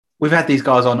we've had these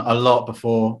guys on a lot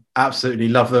before. Absolutely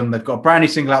love them. They've got a brand new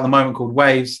single out at the moment called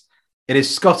Waves. It is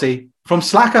Scotty from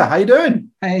Slacker. How you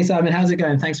doing? Hey Simon, how's it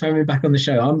going? Thanks for having me back on the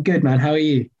show. I'm good, man. How are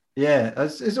you? Yeah,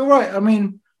 it's all right. I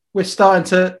mean, we're starting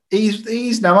to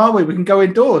ease now, aren't we? We can go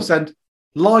indoors, and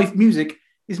live music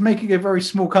is making a very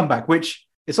small comeback, which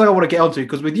it's like I want to get onto,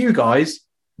 because with you guys,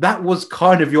 that was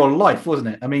kind of your life, wasn't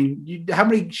it? I mean, how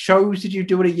many shows did you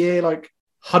do in a year? Like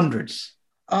hundreds.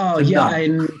 Oh To yeah, none.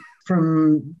 and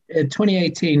from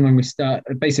 2018 when we start,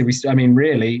 basically, I mean,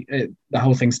 really, the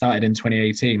whole thing started in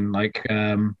 2018. Like,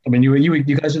 I mean,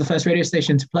 you guys were the first radio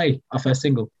station to play our first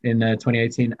single in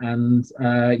 2018, and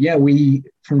yeah, we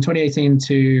from 2018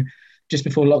 to just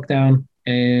before lockdown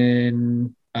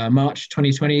in March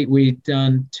 2020, we'd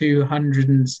done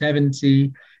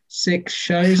 276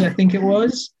 shows, I think it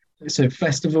was. So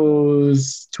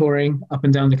festivals, touring up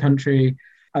and down the country.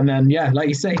 And then, yeah, like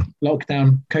you say,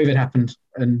 lockdown, COVID happened,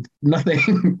 and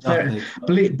nothing, Nothing.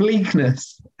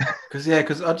 bleakness. Because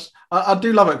I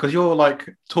do love it, because you're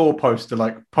like tour poster,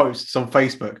 like posts on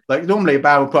Facebook. Like normally a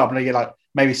band will put up and they get like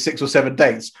maybe 6 or 7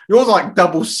 dates. Yours like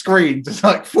double screened. It's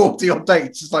like 40 odd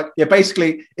dates. It's like, yeah,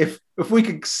 basically if we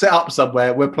could set up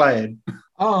somewhere, we're playing.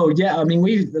 Oh yeah, I mean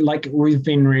we've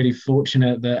been really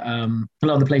fortunate that a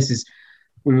lot of the places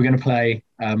we were going to play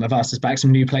have asked us back.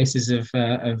 Some new places have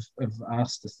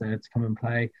asked us to come and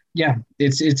play. Yeah,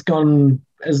 it's gone.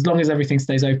 As long as everything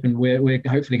stays open, we're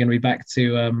hopefully going to be back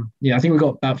to yeah. I think we've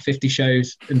got about 50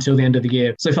 shows until the end of the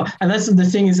year so far. And that's the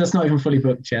thing, is that's not even fully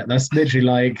booked yet. That's literally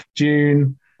like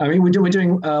June. I mean, we're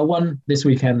doing one this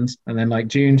weekend, and then like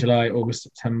June, July, August,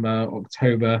 September,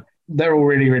 October. They're all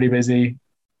really, really busy.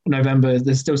 November,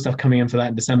 there's still stuff coming in for that.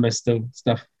 In December, still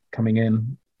stuff coming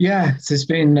in. Yeah, so it's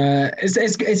been it's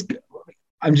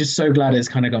I'm just so glad it's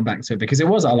kind of gone back to it, because it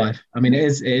was our life. I mean,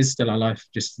 it is still our life,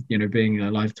 just being a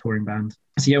live touring band.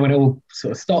 So yeah, when it all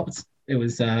sort of stopped, it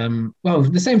was well,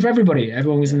 the same for everybody.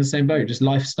 Everyone was in the same boat. Just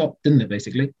life stopped, didn't it,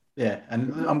 basically? Yeah,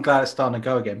 and I'm glad it's starting to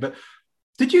go again. But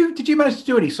did you manage to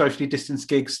do any socially distanced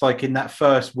gigs, like in that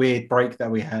first weird break that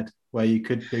we had, where you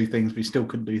could do things but you still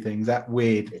couldn't do things? That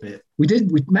weird bit. We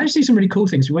managed to do some really cool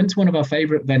things. We went to one of our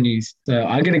favorite venues. So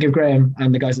I'm going to give Graham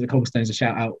and the guys at the Cobblestones a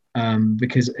shout out,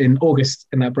 because in August,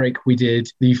 in that break, we did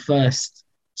the first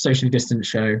socially distant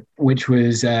show, which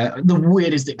was the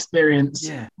weirdest experience.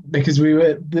 Yeah. Because we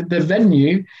were the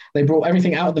venue, they brought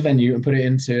everything out of the venue and put it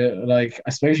into, like,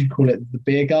 I suppose you'd call it the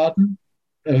beer garden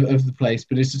of the place,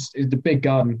 but it's the big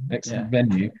garden next to the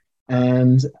venue.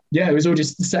 And yeah, it was all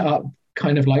just set up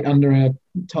kind of like under a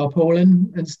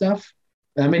tarpaulin and stuff.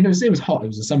 I mean, it was hot. It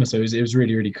was the summer, so it was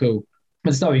really, really cool.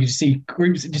 And so you see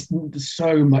groups, just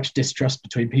so much distrust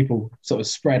between people, sort of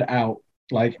spread out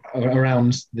like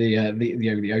around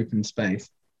the open space.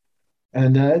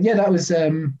 And yeah, that was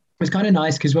kind of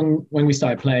nice, because when we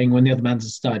started playing, when the other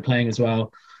bands started playing as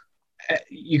well,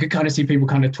 you could kind of see people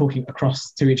kind of talking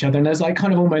across to each other, and there's like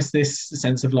kind of almost this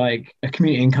sense of like a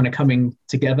community and kind of coming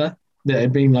together that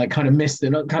had been like kind of missed,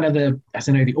 and kind of the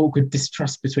awkward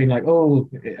distrust between like, oh,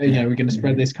 we're going to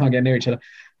spread this, can't get near each other.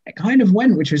 It kind of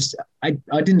went, which was I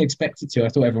didn't expect it to. I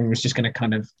thought everyone was just going to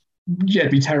kind of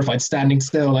be terrified, standing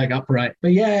still, like upright.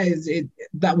 But yeah,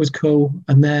 that was cool.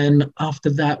 And then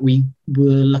after that, we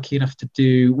were lucky enough to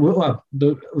do, well,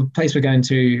 the place we're going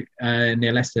to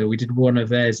near Leicester, we did one of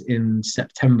theirs in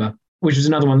September, which was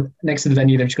another one next to the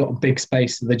venue. They've just got a big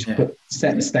space, so they just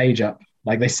set the stage up.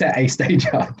 Like they set a stage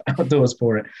up outdoors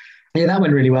for it. Yeah, that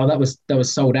went really well. That was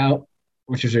sold out,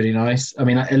 which was really nice. I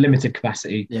mean, a limited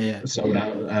capacity, sold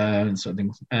out, and sort of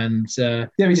things. And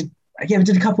we did a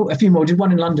few more. We did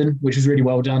one in London, which was really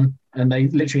well done. And they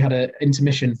literally had an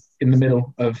intermission in the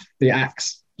middle of the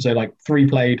acts. So like 3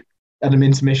 played at an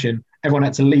intermission. Everyone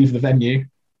had to leave the venue,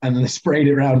 and then they sprayed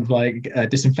it around with like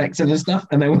disinfectant and stuff.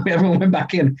 And then everyone went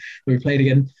back in and we played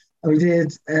again. And we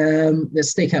did the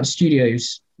Stakeout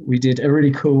Studios. We did a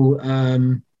really cool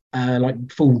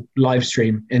like full live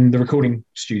stream in the recording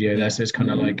studio there. So it's kind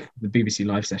of like the BBC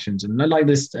live sessions. And I like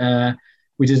this.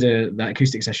 We did that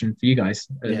acoustic session for you guys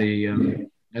at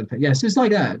so it's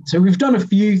like that. So we've done a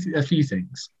few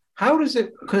things. How does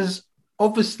it, because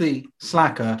obviously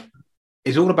Slacker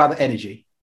is all about the energy.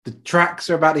 The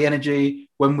tracks are about the energy.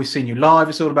 When we've seen you live,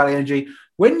 it's all about the energy.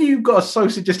 When you've got a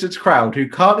social distance crowd who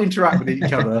can't interact with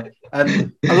each other,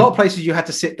 and a lot of places you had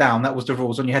to sit down, that was the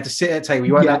rules, and you had to sit at a table.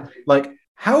 You weren't like,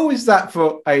 how is that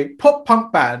for a pop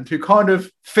punk band who kind of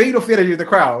feed off the energy of the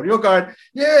crowd? You're going,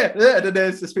 and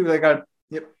there's people that are going,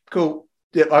 yep, cool.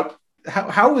 Yep.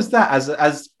 How was that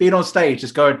as being on stage,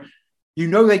 just going,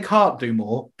 they can't do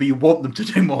more, but you want them to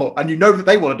do more, and you know that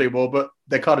they want to do more, but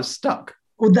they're kind of stuck?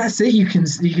 Well, that's it. You could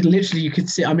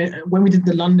see. I mean, when we did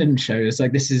the London show, it's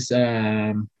like this is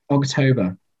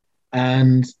October,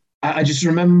 and I just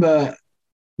remember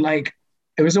like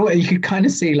it was all you could kind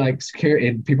of see like security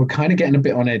and people kind of getting a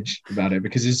bit on edge about it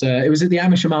because it was at the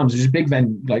Amersham Arms, which is a big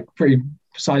venue, like pretty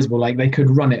sizable. Like they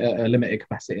could run it at a limited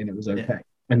capacity and it was okay.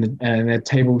 And the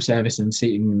table service and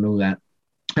seating and all that.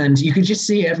 And you could just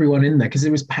see everyone in there because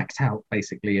it was packed out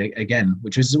basically again,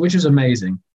 which was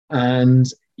amazing. And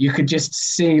you could just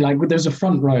see like there was a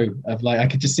front row of like I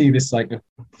could just see this like the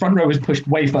front row was pushed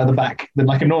way further back than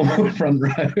like a normal front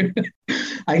row.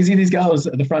 I can see these girls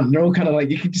at the front and they're all kind of like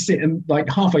you could just see and like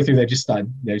halfway through they just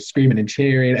started screaming and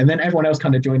cheering and then everyone else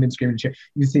kind of joined in screaming and cheering.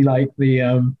 You see like the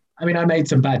I mean I made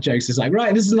some bad jokes. It's like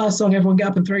right this is the last song everyone get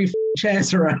up and throw your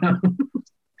chairs around.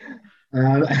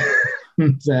 I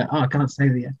can't say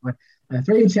the F word.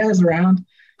 Throw your chairs around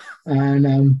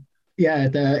and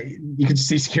you could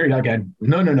see security again.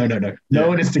 No. No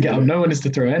one is to get up. No one is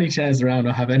to throw any chairs around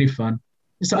or have any fun.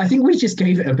 So I think we just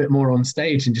gave it a bit more on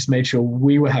stage and just made sure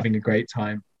we were having a great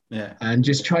time. Yeah. And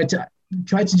just tried to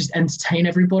just entertain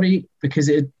everybody because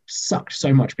it sucked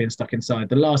so much being stuck inside.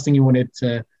 The last thing you wanted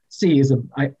to see is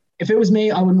if it was me,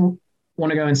 I wouldn't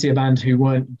want to go and see a band who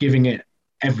weren't giving it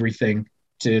everything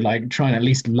to like try and at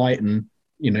least lighten,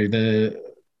 the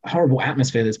horrible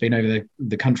atmosphere that's been over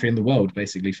the country and the world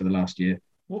basically for the last year.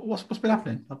 What's been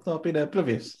happening? I've been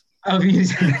oblivious. Have you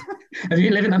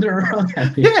living under a rock?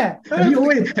 Yeah.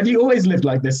 Have you always lived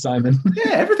like this, Simon?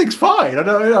 Yeah, everything's fine. I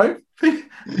don't know.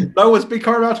 No one's been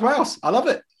coming around to my house. I love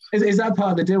it. Is that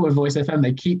part of the deal with Voice FM?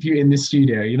 They keep you in the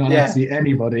studio. You're not allowed to see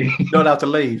anybody. Not allowed to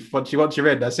leave. Once you're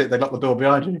in, that's it. They lock the door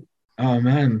behind you. Oh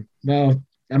man. Well,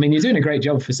 I mean, you're doing a great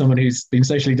job for someone who's been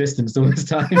socially distanced all this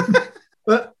time.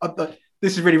 But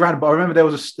this is really random, but I remember there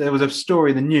was a story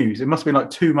in the news. It must have been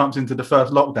like 2 months into the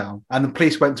first lockdown, and the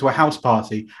police went to a house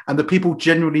party, and the people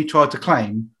genuinely tried to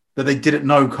claim that they didn't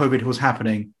know COVID was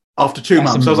happening after 2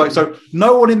 months. So I was like, so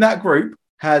no one in that group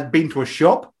had been to a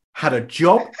shop, had a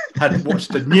job, had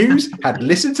watched the news, had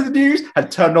listened to the news, had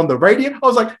turned on the radio. I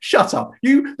was like, shut up.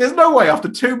 There's no way after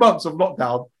 2 months of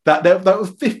lockdown that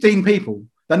was 15 people.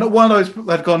 They're not one of those people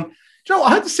that had gone, do you know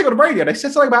what? I heard this thing on the radio. They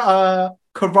said something about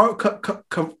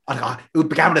it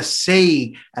began with a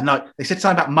C, and like they said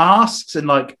something about masks and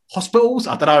like hospitals.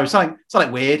 I don't know,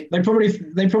 something weird. They probably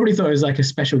thought it was like a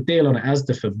special deal on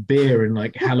Asda for beer and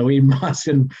like Halloween masks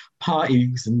and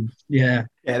parties and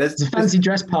there's a fancy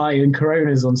dress party and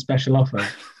Coronas on special offer.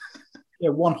 Yeah,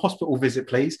 one hospital visit,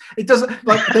 please. It doesn't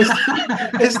like there's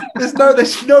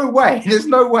no way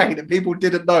that people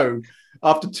didn't know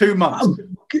after 2 months.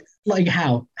 Like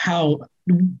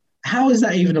how is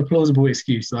that even a plausible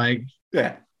excuse? Like,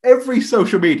 yeah, every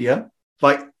social media,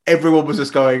 like everyone was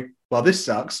just going, well, this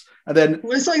sucks. And then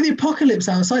it's like the apocalypse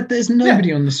outside. There's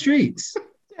nobody on the streets.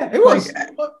 Yeah, it was.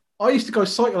 I used to go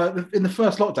cycle like in the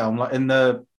first lockdown, like in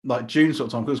the June sort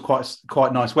of time, because it was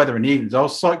quite nice weather in the evenings. I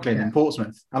was cycling in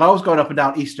Portsmouth, and I was going up and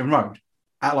down Eastern Road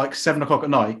at like 7 o'clock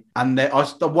at night. And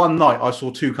the one night I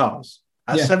saw 2 cars.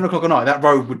 At 7 o'clock at night, that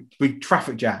road would be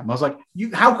traffic jam. I was like,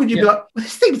 how could you be like, well,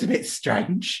 this thing's a bit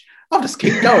strange. I'll just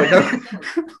keep going.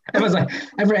 It was like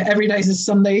every day is a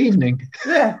Sunday evening.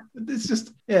 Yeah, it's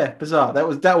just bizarre.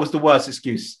 That was the worst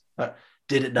excuse.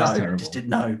 Didn't know, just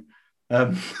didn't know.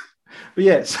 But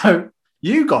yeah, so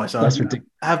you guys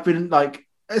have been like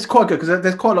it's quite good because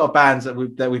there's quite a lot of bands that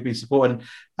we've been supporting,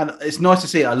 and it's nice to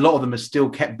see a lot of them are still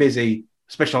kept busy,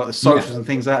 especially like the socials and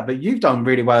things like that. But you've done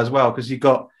really well as well because you've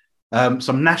got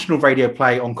some national radio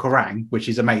play on Kerrang, which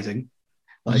is amazing.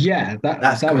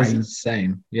 That was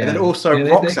insane. Yeah, and then also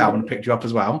Rock's album picked you up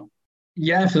as well.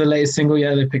 Yeah, for the latest single,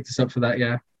 they picked us up for that.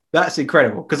 Yeah, that's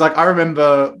incredible because like I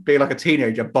remember being like a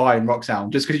teenager buying Rock's album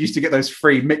just because you used to get those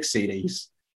free mix CDs.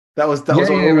 That was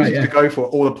what I always used to go for.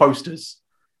 All the posters.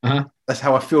 That's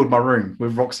how I filled my room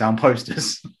with Rock Sound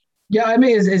posters. Yeah, I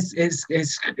mean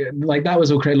it's like that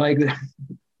was all great. Like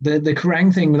the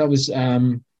Kerrang thing that was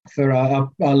for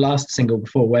our last single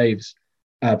before Waves.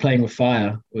 Playing with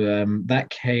Fire, that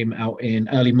came out in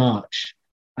early March,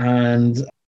 and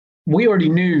we already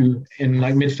knew in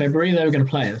like mid-February they were going to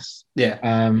play us. Yeah.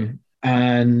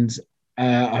 And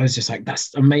I was just like,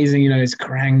 that's amazing, it's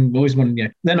Kerrang. Always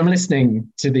wanted. Then I'm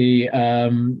listening to the. I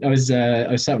was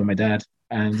sat with my dad,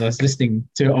 and I was listening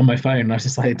to it on my phone. And I was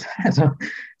just like, Dad, he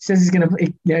says he's going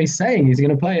to. He's saying he's going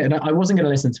to play it, and I wasn't going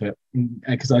to listen to it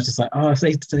because I was just like, oh, if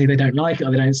they say they don't like it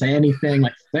or they don't say anything,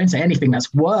 like don't say anything,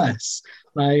 that's worse.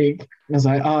 Like I was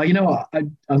like, oh, you know what?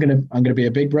 I'm gonna be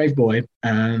a big brave boy,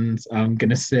 and I'm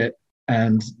gonna sit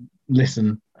and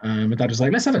listen. My dad was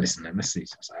like, let's have a listen then. Let's see.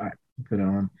 So I was like, all right, put it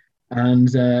on, and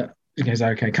he goes,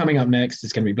 okay, coming up next,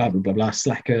 it's going to be blah, blah, blah, blah,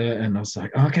 Slacker. And I was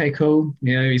like, okay, cool.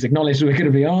 He's acknowledged we're going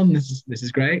to be on. This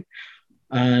is great.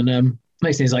 And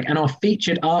next thing he's like, and our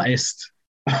featured artist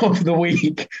of the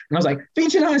week. And I was like,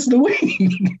 featured artist of the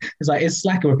week? It's like, it's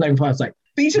Slacker, we're playing fire. It's like,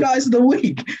 featured artist of the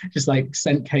week. Just like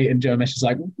sent Kate and Joe a message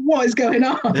like, what is going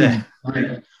on? Yeah.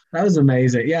 Like, that was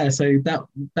amazing. Yeah, so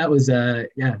that was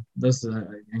that's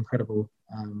incredible.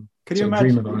 Can you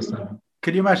imagine? Dream of ours.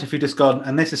 Could you imagine if you just gone,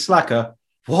 and this is Slacker?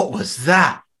 What was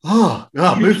that? Oh,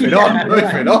 move it on, move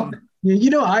it on.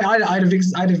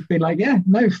 I'd have been like, yeah,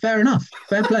 no, fair enough,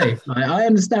 fair play. I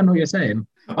understand what you're saying.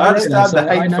 I understand the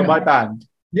hate for my band.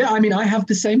 Yeah, I mean, I have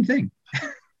the same thing.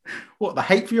 What, the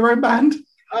hate for your own band?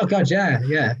 Oh god,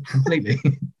 yeah, completely.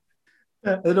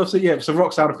 And also, so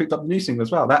Rock Sound have picked up the new single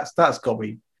as well. That's got to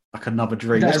be like another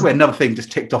dream. That's where another thing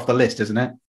just ticked off the list, isn't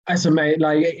it? That's amazing.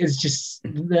 Like, it's just,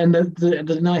 then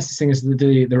the nicest thing is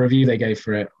the review they gave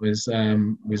for it was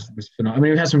phenomenal. I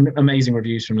mean, we had some amazing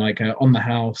reviews from like On the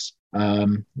House,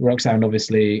 Rock Sound,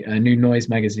 obviously. New Noise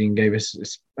magazine gave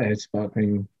us a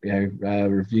sparkling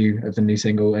review of the new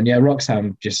single, and Rock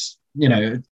Sound just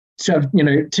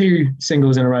two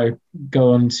singles in a row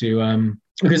go on to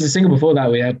because the single before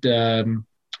that we had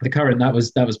The Current that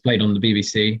was played on the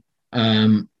BBC.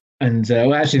 And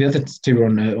actually, the other two were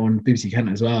on BBC Kent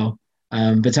as well.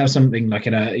 But to have something like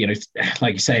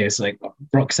like you say, it's like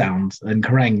Rock Sound and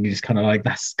Kerrang, is kind of like,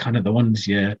 that's kind of the ones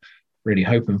you're really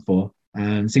hoping for.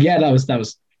 And so that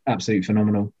was absolutely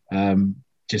phenomenal.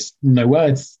 Just no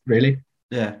words, really.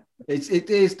 Yeah,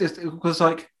 it is just because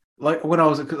like when I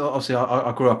was, obviously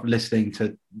I grew up listening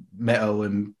to metal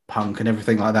and punk and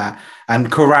everything like that,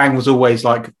 and Kerrang was always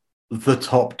like the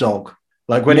top dog.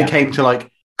 Like when it came to like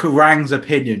Kerrang's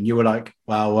opinion, you were like,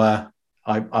 well,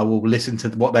 I will listen to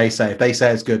what they say. If they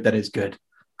say it's good, then it's good,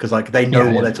 because like they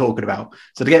know what they're talking about.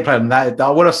 So to get played on that,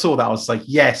 when I saw that, I was like,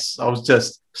 yes, I was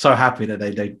just so happy that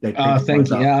they oh, thank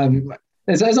you. Yeah,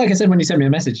 it's like I said when you sent me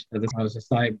a message at the time, I was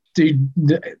just like, dude,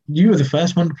 you were the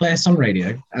first one to play us on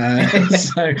radio,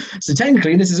 so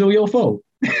technically this is all your fault.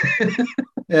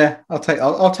 Yeah, I'll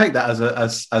take that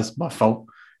as my fault,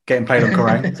 getting played on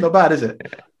Kerrang. It's not bad, is it?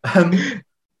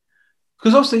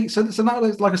 Because obviously, so now,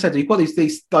 like I said, you've got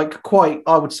these like quite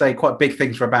big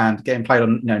things for a band, getting played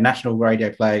on national radio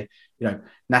play,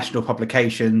 national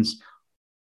publications.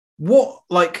 What,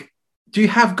 like, do you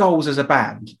have goals as a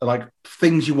band, like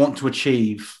things you want to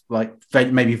achieve, like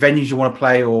maybe venues you want to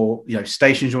play, or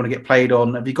stations you want to get played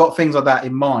on? Have you got things like that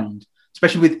in mind,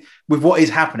 especially with what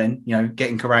is happening?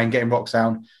 Getting Kerrang, getting Rock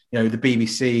Sound, the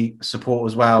BBC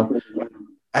support as well.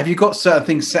 Have you got certain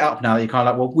things set up now that you're kind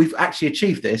of like, well, we've actually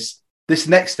achieved this? This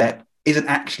next step isn't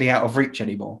actually out of reach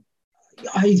anymore.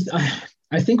 I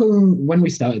think when we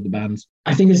started the band,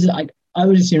 I think it's like, I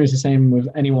would assume it's the same with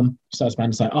anyone who starts a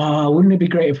band. It's like, wouldn't it be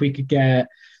great if we could get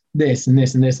this and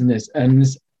this and this and this? And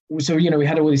so, we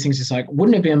had all these things. It's like,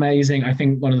 wouldn't it be amazing? I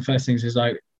think one of the first things is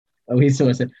like, he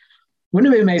sort of said,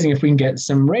 wouldn't it be amazing if we can get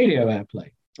some radio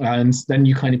airplay? And then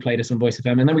you kind of played us on Voice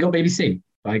FM, and then we got BBC,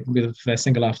 like with the first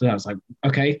single after that. I was like,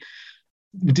 okay.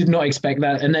 Did not expect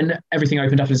that, and then everything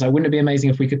opened up and it's like, wouldn't it be amazing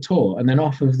if we could tour? And then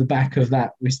off of the back of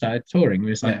that, we started touring. We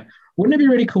was like, wouldn't it be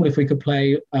really cool if we could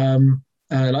play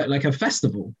like a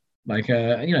festival, like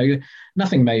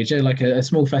nothing major, like a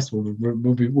small festival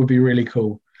would be really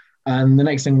cool. And the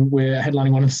next thing, we're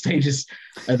headlining one of the stages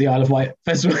at the Isle of Wight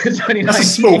Festival 2019. That's a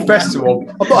small festival.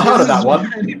 I've not heard of that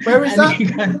one. Where is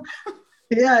that?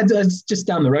 Yeah, it's just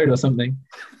down the road or something.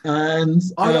 And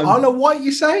Isle of Wight,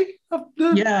 you say?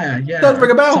 Yeah. Don't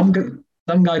ring a bell.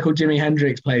 Some guy called Jimi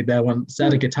Hendrix played there once.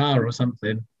 Had a guitar or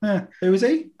something. Yeah. Who was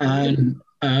he? And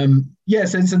so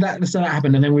that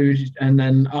happened, and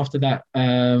then after that,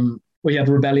 we had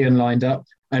the Rebellion lined up,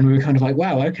 and we were kind of like,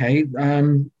 wow, okay,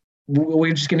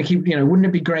 we're just going to keep. Wouldn't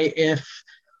it be great if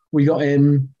we got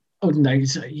in? Oh no,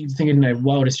 so you're thinking,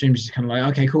 Wildest Dreams is kind of like,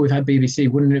 okay, cool, we've had BBC.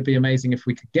 Wouldn't it be amazing if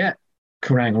we could get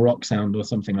Kerrang or Rock Sound or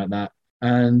something like that?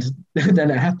 And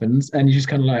then it happens, and you're just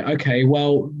kind of like, okay,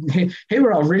 well, here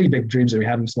are our really big dreams that we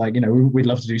had. It's like, we'd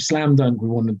love to do Slam Dunk, we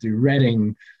want to do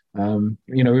Reading. We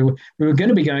were going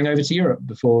to be going over to Europe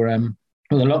before the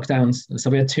lockdowns,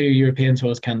 so we had 2 European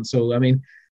tours cancelled. I mean,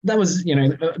 that was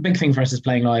a big thing for us, is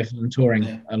playing live and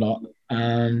touring a lot.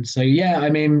 And so I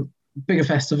mean, bigger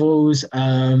festivals.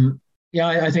 I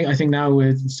think now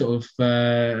we're sort of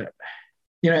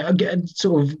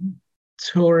sort of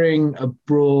touring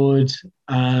abroad,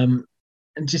 and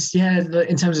just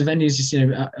in terms of venues, just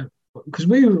because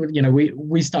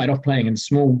we started off playing in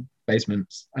small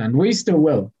basements, and we still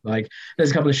will. Like,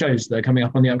 there's a couple of shows that are coming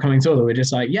up on the upcoming tour that we're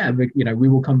just like, we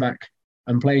will come back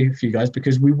and play for you guys,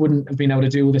 because we wouldn't have been able to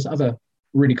do all this other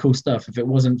really cool stuff if it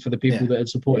wasn't for the people that had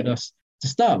supported us to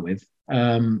start with.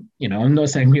 I'm not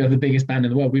saying we are the biggest band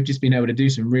in the world. We've just been able to do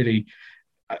some really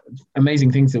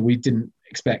amazing things that we didn't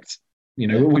expect. We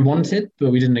wanted,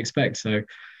 but we didn't expect. So,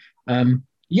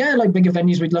 like bigger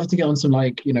venues, we'd love to get on some,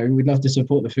 we'd love to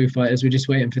support the Foo Fighters. We're just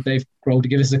waiting for Dave Grohl to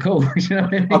give us a call. You know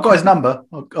what I mean? I've got his number.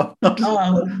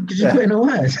 Did you put in a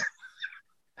word?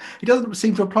 He doesn't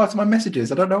seem to reply to my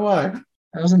messages. I don't know why.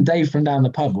 That wasn't Dave from down the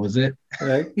pub, was it?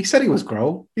 He said he was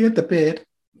Grohl. He had the beard.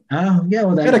 Oh, yeah.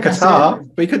 Well, he had a guitar,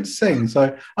 but he couldn't sing.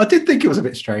 So I did think it was a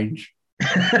bit strange.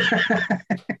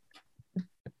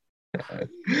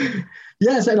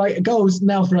 So goals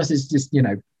now for us is just,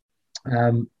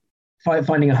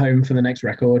 finding a home for the next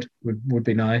record would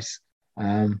be nice.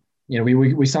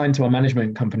 We signed to our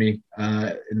management company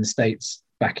in the States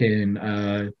back in,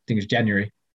 I think it was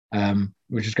January.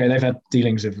 Which is great. They've had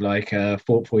dealings of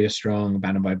Fought For You Strong,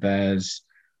 Abandoned by Bears,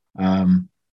 and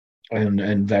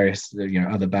various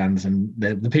other bands. And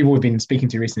the people we've been speaking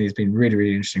to recently has been really,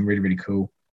 really interesting, really, really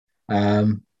cool. I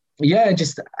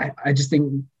just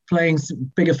think playing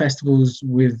bigger festivals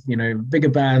with bigger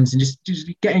bands and just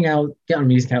getting our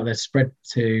music out there, spread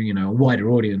to a wider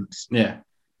audience. Yeah.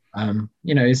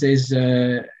 Is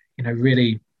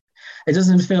really, it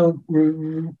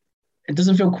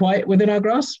doesn't feel quite within our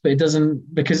grasp, but it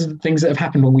doesn't, because of things that have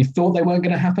happened when we thought they weren't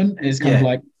going to happen. It's kind of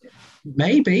like,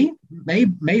 maybe,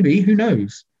 who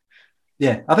knows?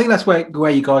 Yeah, I think that's where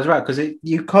you guys are at, because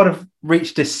you kind of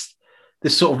reached this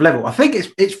sort of level. I think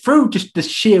it's through just the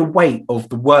sheer weight of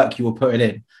the work you were putting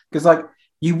in, because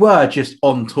you were just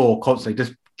on tour constantly,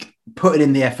 just putting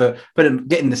in the effort,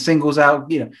 getting the singles out,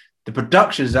 the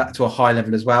production's up to a high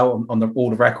level as well on all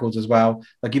the records as well.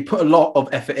 You put a lot of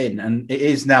effort in, and it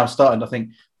is now starting, I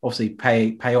think, obviously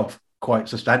pay off quite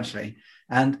substantially.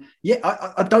 And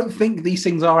I don't think these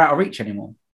things are out of reach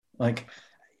anymore. It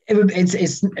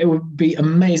would be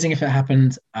amazing if it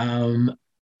happened.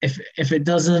 If it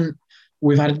doesn't,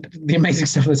 we've had the amazing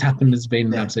stuff that's happened has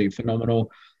been absolutely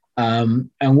phenomenal. And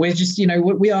we're just,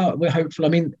 we're hopeful. I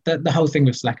mean, the whole thing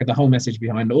with Slacker, the whole message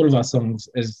behind all of our songs,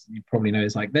 as you probably know,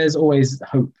 is there's always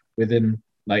hope within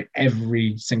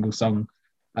every single song.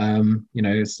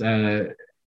 It's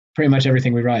pretty much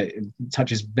everything we write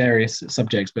touches various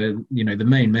subjects, but the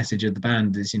main message of the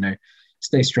band is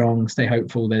stay strong, stay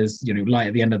hopeful. There's light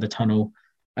at the end of the tunnel,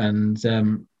 and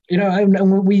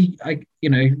we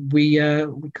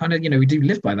kind of we do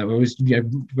live by that. We're always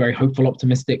very hopeful,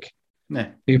 optimistic. Yeah.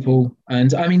 People,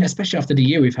 and I mean, especially after the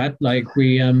year we've had,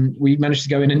 we managed to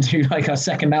go in and do our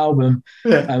second album,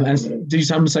 and do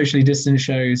some socially distanced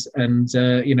shows, and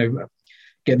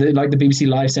get the BBC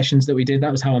Live sessions that we did.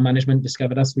 That was how our management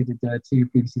discovered us. We did 2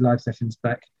 BBC Live sessions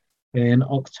back in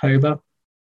October,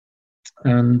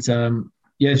 and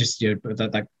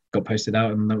that got posted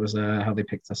out, and that was how they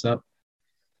picked us up.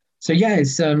 So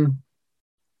it's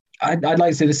I'd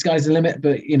like to say the sky's the limit,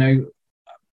 but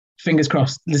fingers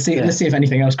crossed. Let's see if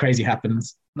anything else crazy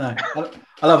happens. No,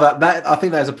 I love that. I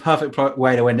think that's a perfect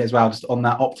way to end it as well. Just on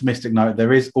that optimistic note,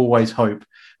 there is always hope.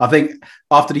 I think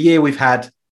after the year we've had,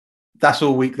 that's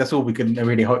all we can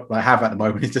really hope have at the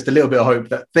moment. It's just a little bit of hope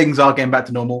that things are getting back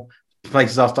to normal.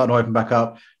 Places are starting to open back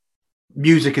up.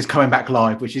 Music is coming back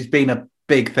live, which has been a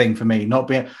big thing for me. Not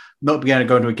being able to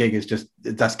go to a gig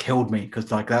that's killed me, because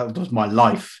that was my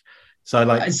life. So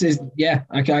I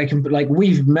can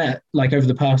we've met over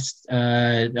the past.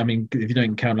 I mean, if you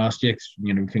don't count last year, because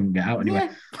we couldn't get out anyway.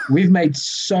 Yeah. We've made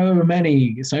so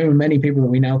many people that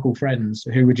we now call friends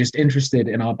who were just interested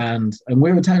in our band, and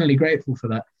we're eternally grateful for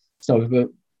that. So, but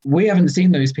we haven't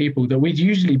seen those people that we'd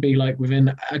usually be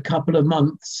within a couple of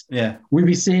months. Yeah, we'd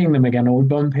be seeing them again, or we'd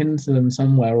bump into them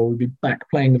somewhere, or we'd be back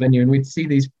playing the venue, and we'd see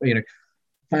these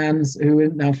fans who are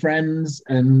now friends,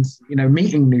 and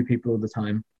meeting new people all the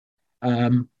time.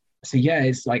 It's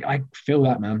I feel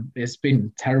that, man. It's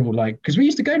been terrible, because we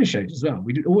used to go to shows as well.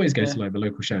 We'd always go to the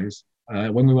local shows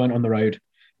when we weren't on the road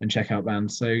and check out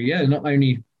bands. So not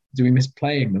only do we miss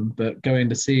playing them, but going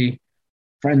to see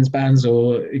friends' bands,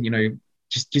 or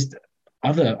just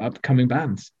other upcoming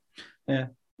bands. Yeah,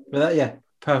 but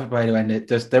perfect way to end it.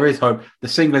 Just there is hope. The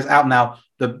single is out now.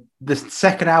 The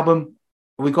second album,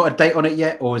 have we got a date on it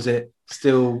yet, or is it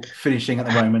still finishing at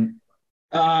the moment?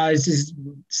 This is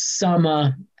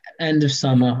summer, end of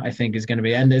summer, I think is going to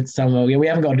be end of summer. Yeah, we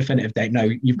haven't got a definitive date. No,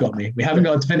 you've got me. We haven't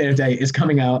got a definitive date. It's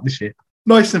coming out this year.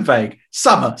 Nice and vague.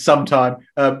 Summer sometime.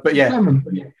 But yeah,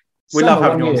 we love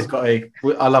having you on, Scotty.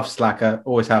 I love Slacker.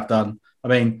 Always have done. I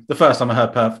mean, the first time I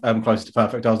heard Close to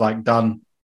Perfect, I was done.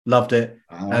 Loved it.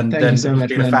 And then so much,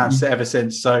 been a fan ever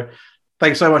since. So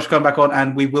thanks so much for coming back on,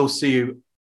 and we will see you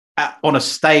on a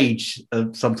stage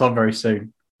sometime very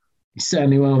soon. You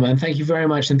certainly will, man. Thank you very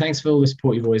much, and thanks for all the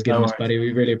support you've always given No us, worries. buddy.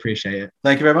 We really appreciate it.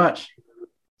 Thank you very much.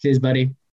 Cheers, buddy.